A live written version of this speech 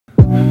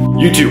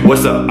YouTube,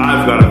 what's up?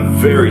 I've got a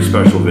very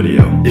special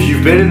video. If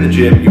you've been in the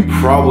gym, you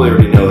probably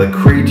already know that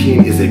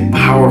creatine is a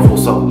powerful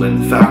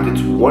supplement. In fact,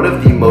 it's one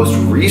of the most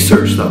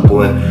researched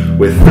supplement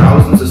with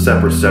thousands of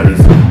separate studies,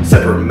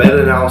 separate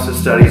meta-analysis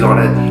studies on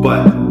it.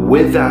 But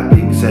with that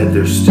being said,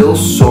 there's still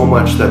so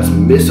much that's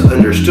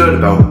misunderstood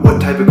about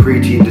what type of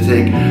creatine to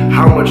take,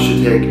 how much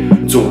to take.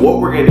 And so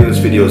what we're gonna do in this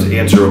video is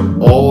answer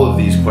all of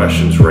these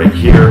questions right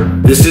here.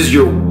 This is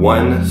your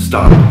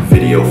one-stop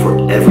video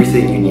for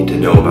everything you need to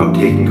know about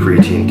taking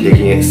creatine,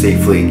 taking it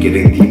safely, and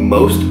getting the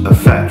most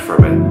effect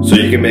from it. So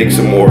you can make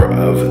some more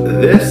of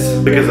this,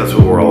 because that's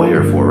what we're all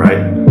here for,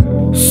 right?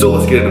 So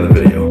let's get into the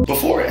video.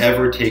 Before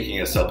ever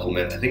taking a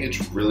supplement, I think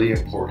it's really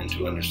important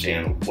to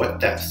understand what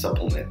that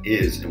supplement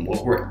is and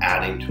what we're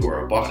adding to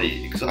our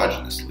body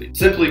exogenously.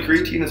 Simply,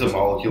 creatine is a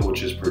molecule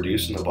which is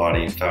produced in the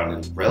body and found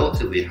in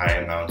relatively high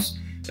amounts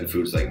in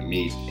foods like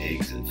meat,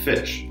 eggs, and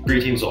fish.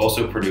 Creatine is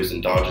also produced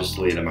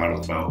endogenously in an amount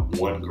of about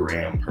 1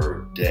 gram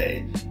per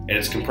day, and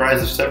it's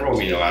comprised of several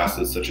amino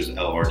acids such as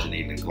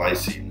L-arginine and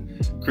glycine.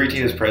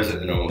 Creatine is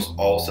present in almost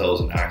all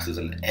cells and acts as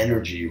an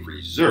energy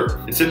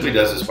reserve. It simply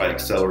does this by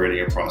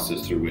accelerating a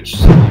process through which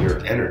cellular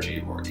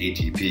energy, or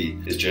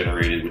ATP, is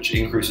generated, which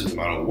increases the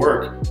amount of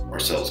work our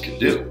cells can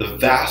do. The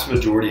vast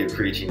majority of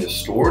creatine is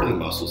stored in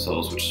muscle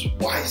cells, which is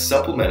why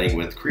supplementing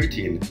with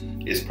creatine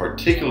is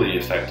particularly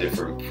effective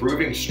for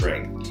improving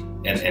strength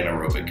and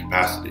anaerobic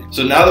capacity.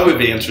 So now that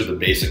we've answered the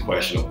basic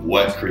question of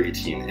what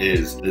creatine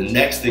is, the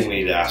next thing we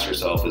need to ask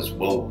ourselves is,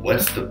 well,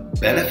 what's the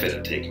benefit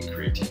of taking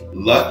creatine?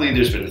 Luckily,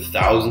 there's been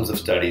thousands of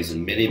studies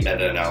and many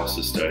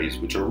meta-analysis studies,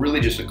 which are really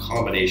just a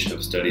combination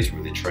of studies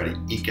where they try to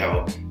eke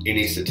out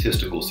any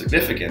statistical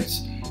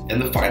significance.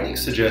 And the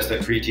findings suggest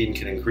that creatine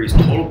can increase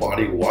total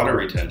body water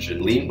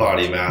retention, lean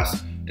body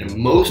mass, and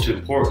most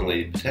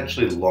importantly,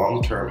 potentially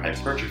long-term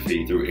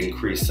hypertrophy through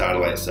increased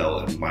satellite cell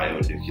and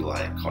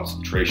myonuclei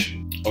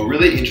concentration. A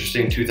really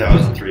interesting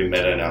 2003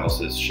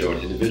 meta-analysis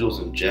showed individuals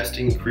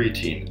ingesting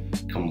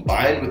creatine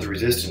combined with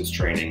resistance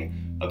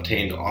training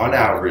obtained on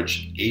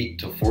average 8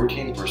 to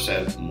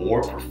 14%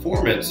 more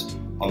performance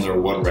on their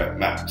 1 rep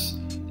max.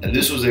 And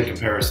this was in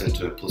comparison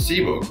to a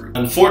placebo group.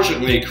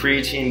 Unfortunately,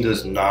 creatine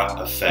does not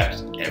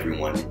affect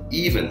everyone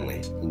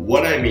evenly.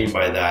 What I mean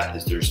by that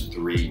is there's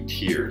 3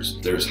 tiers.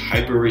 There's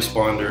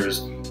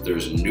hyper-responders,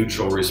 there's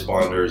neutral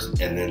responders,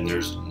 and then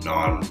there's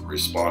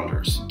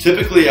non-responders.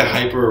 Typically, a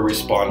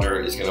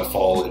hyper-responder is going to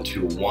fall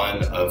into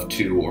one of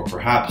 2 or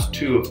perhaps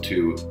 2 of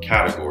 2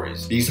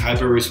 categories. These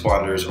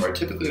hyper-responders are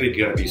typically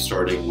going to be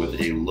starting with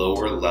a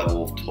lower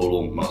level of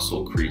total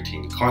muscle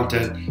creatine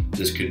content.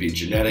 This could be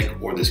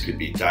genetic or this could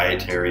be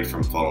dietary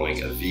from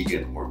following a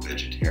vegan or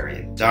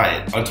vegetarian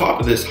diet. On top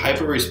of this,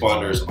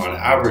 hyper-responders on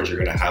average are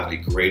going to have a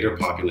greater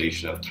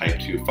population of type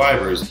 2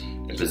 fibers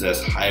and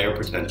possess higher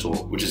potential,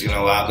 which is going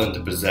to allow them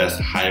to possess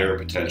higher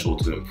potential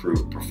to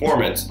improve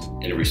performance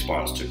in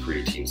response to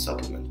creatine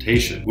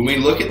supplementation. When we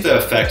look at the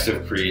effects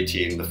of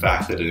creatine, the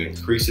fact that it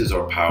increases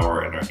our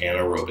power and our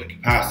anaerobic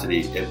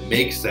capacity, it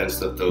makes sense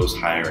that those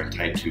higher in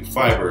type 2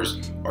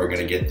 fibers are going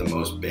to get the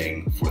most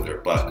bang for their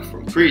buck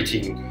from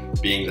creatine,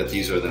 being that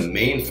these are the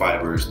main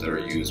fibers that are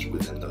used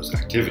within those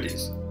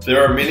activities.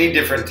 There are many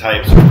different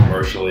types of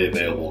commercially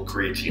available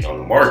creatine on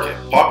the market.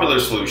 Popular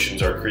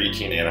solutions are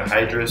creatine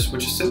anhydrous,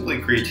 which is simply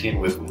creatine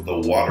with the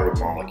water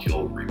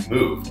molecule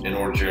removed in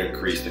order to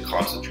increase the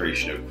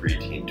concentration of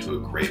creatine to a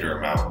greater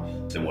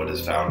amount than what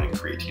is found in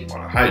creatine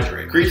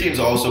monohydrate. Creatine is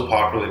also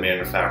popularly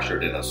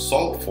manufactured in a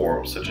salt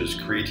form such as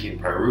creatine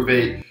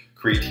pyruvate,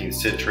 creatine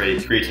citrate,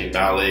 creatine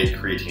malate,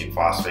 creatine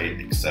phosphate,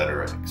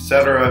 etc.,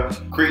 etc.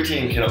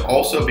 Creatine can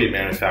also be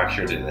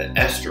manufactured in an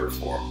ester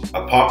form.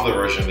 A popular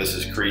version of this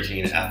is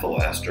creatine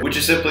ethyl ester, which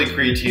is simply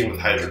creatine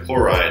with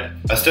hydrochloride.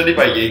 A study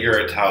by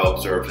Jaeger et al.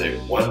 Observed a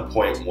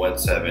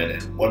 1.17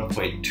 and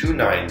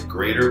 1.29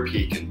 greater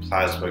peak in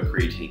plasma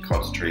creatine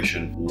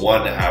concentration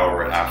 1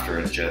 hour after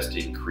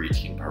ingesting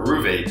creatine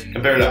pyruvate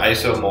compared to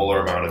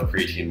isomolar amount of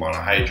creatine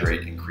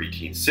monohydrate and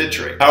creatine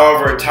citrate.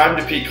 However, time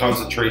to peak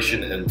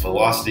concentration and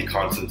velocity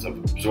constants of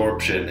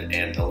absorption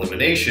and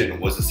elimination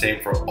was the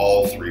same for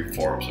all 3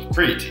 forms of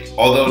creatine.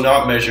 Although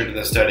not measured in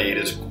the study, it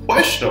is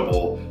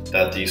questionable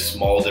that these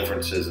small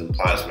differences in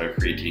plasma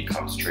creatine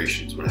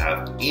concentrations would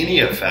have any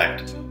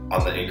effect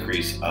on the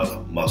increase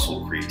of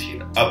muscle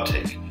creatine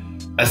uptake.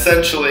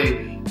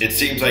 Essentially, it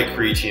seems like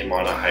creatine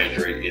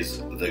monohydrate is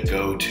the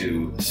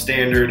go-to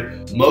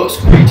standard. Most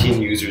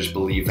creatine users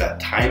believe that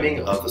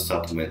timing of the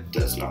supplement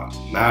does not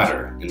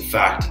matter. In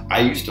fact, I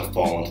used to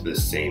fall into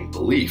this same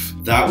belief.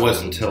 That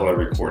was until I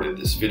recorded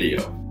this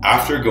video.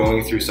 After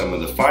going through some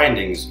of the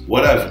findings,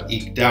 what I've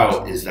eked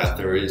out is that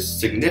there is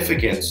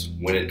significance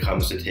when it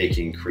comes to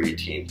taking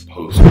creatine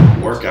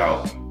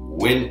post-workout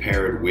when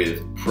paired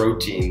with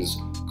proteins,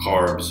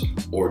 carbs,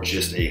 or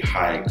just a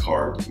high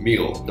carb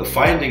meal. The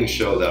findings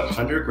show that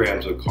 100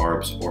 grams of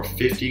carbs or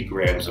 50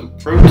 grams of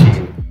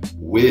protein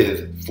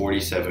with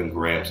 47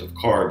 grams of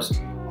carbs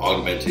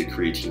augmented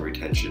creatine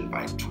retention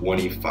by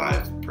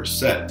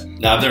 25%.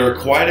 Now, there are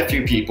quite a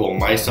few people,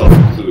 myself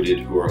included,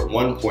 who are at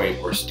one point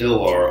or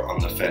still are on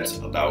the fence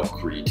about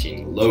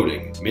creatine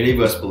loading. Many of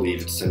us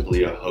believe it's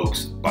simply a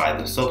hoax by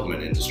the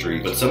supplement industry,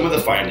 but some of the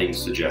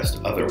findings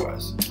suggest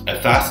otherwise.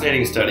 A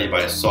fascinating study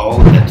by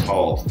Saul et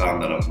al.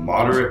 Found that a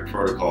moderate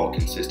protocol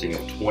consisting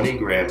of 20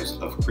 grams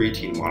of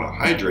creatine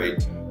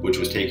monohydrate, which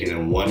was taken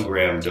in 1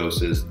 gram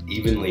doses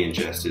evenly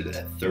ingested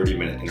at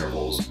 30-minute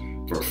intervals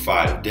for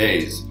 5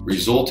 days,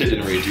 resulted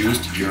in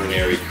reduced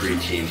urinary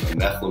creatine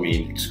and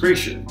methylamine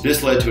excretion.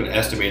 This led to an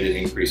estimated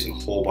increase in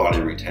whole body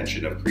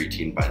retention of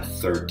creatine by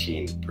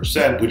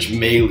 13%, which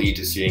may lead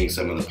to seeing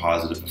some of the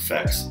positive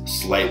effects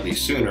slightly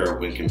sooner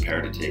when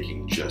compared to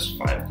taking just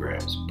 5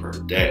 grams per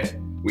day.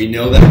 We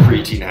know that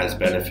creatine has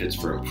benefits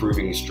for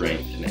improving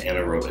strength and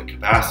anaerobic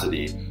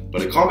capacity,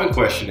 but a common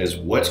question is,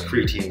 what's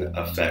creatine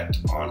effect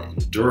on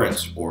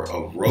endurance or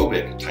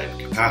aerobic type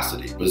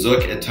capacity?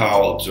 Bazook et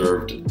al.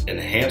 Observed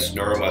enhanced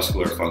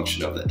neuromuscular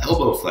function of the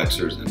elbow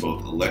flexors in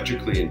both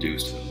electrically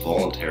induced and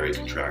voluntary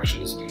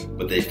contractions,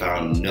 but they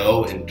found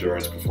no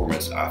endurance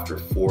performance after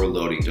 4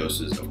 loading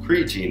doses of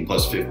creatine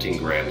plus 15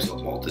 grams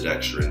of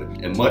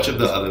maltodextrin, and much of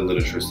the other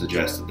literature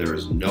suggests that there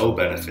is no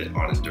benefit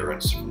on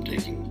endurance from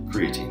taking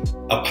creatine.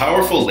 A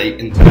powerful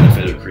latent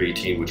benefit of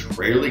creatine, which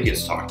rarely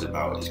gets talked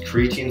about, is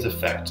creatine's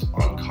effect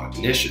on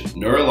cognition.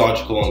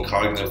 Neurological and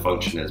cognitive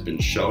function has been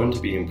shown to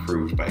be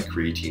improved by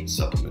creatine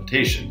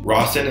supplementation.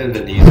 Rawson and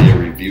Venezia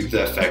reviewed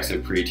the effects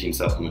of creatine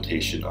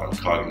supplementation on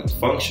cognitive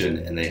function,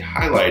 and they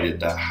highlighted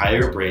that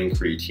higher brain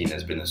creatine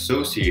has been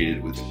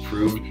associated with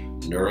improved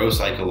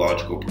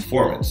neuropsychological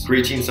performance.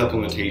 Creatine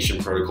supplementation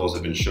protocols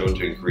have been shown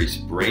to increase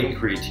brain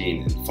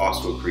creatine and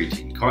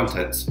phosphocreatine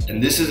contents,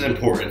 and this is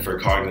important for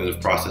cognitive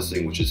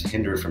processing, which is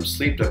hindered from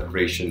sleep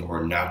deprivation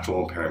or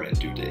natural impairment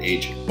due to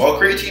aging. While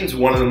creatine is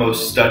one of the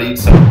most studied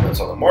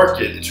supplements on the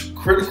market, it's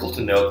critical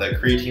to note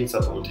that creatine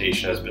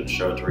supplementation has been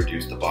shown to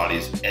reduce the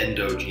body's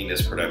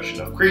endogenous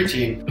production of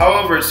creatine.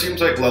 However, it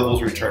seems like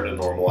levels return to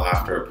normal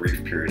after a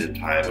brief period of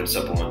time when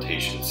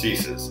supplementation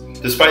ceases.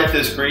 Despite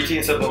this, creatine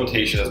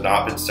supplementation has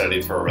not been studied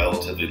for a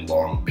relatively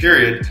long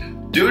period.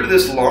 Due to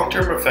this,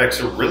 long-term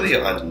effects are really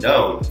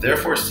unknown,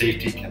 therefore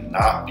safety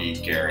cannot be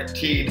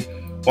guaranteed.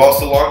 Whilst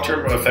the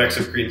long-term effects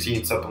of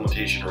creatine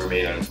supplementation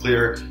remain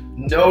unclear,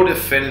 no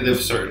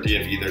definitive certainty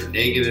of either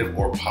negative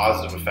or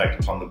positive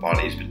effect upon the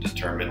body has been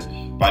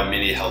determined by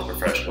many health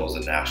professionals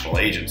and national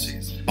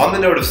agencies. On the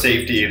note of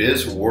safety, it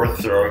is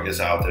worth throwing this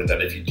out there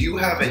that if you do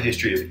have a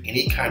history of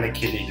any kind of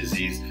kidney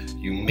disease,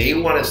 you may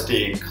want to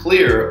stay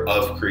clear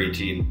of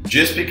creatine,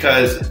 just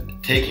because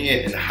taking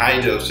it in high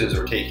doses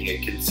or taking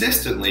it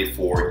consistently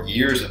for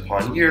years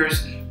upon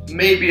years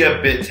may be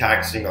a bit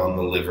taxing on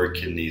the liver,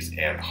 kidneys,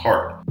 and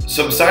heart.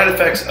 Some side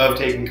effects of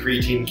taking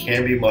creatine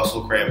can be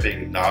muscle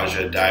cramping,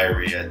 nausea,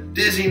 diarrhea,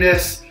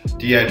 dizziness,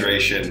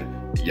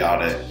 dehydration,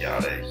 yada,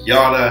 yada,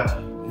 yada.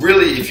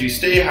 Really, if you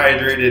stay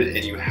hydrated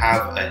and you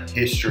have a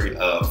history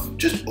of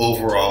just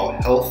overall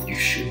health, you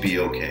should be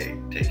okay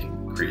taking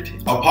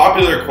creatine. A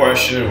popular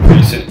question in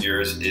recent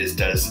years is,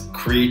 does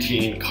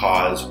creatine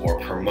cause or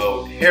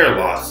promote hair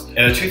loss? And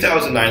a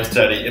 2009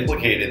 study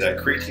implicated that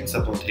creatine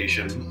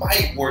supplementation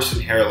might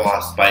worsen hair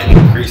loss by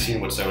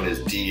increasing what's known as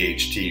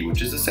DHT,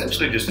 which is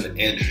essentially just an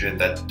androgen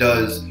that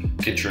does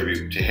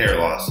contribute to hair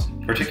loss,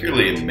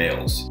 particularly in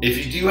males.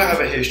 If you do have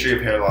a history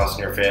of hair loss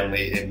in your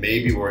family, it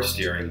may be worth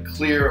steering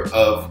clear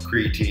of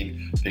creatine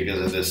because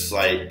of this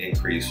slight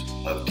increase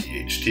of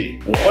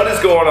DHT. What is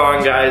going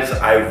on, guys?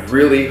 I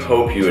really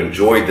hope you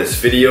enjoyed this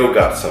video,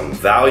 got some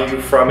value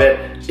from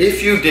it.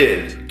 If you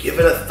did, give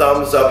it a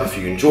thumbs up if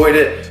you enjoyed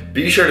it.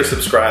 Be sure to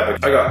subscribe.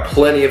 I got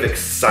plenty of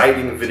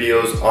exciting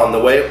videos on the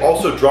way.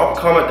 Also, drop a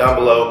comment down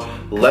below.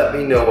 Let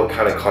me know what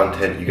kind of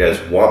content you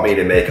guys want me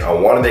to make. I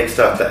want to make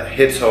stuff that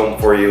hits home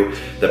for you,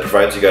 that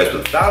provides you guys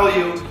with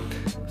value.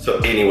 So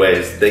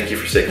anyways, thank you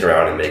for sticking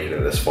around and making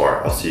it this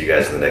far. I'll see you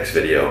guys in the next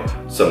video.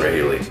 Sumner,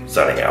 Healey,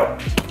 signing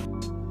out.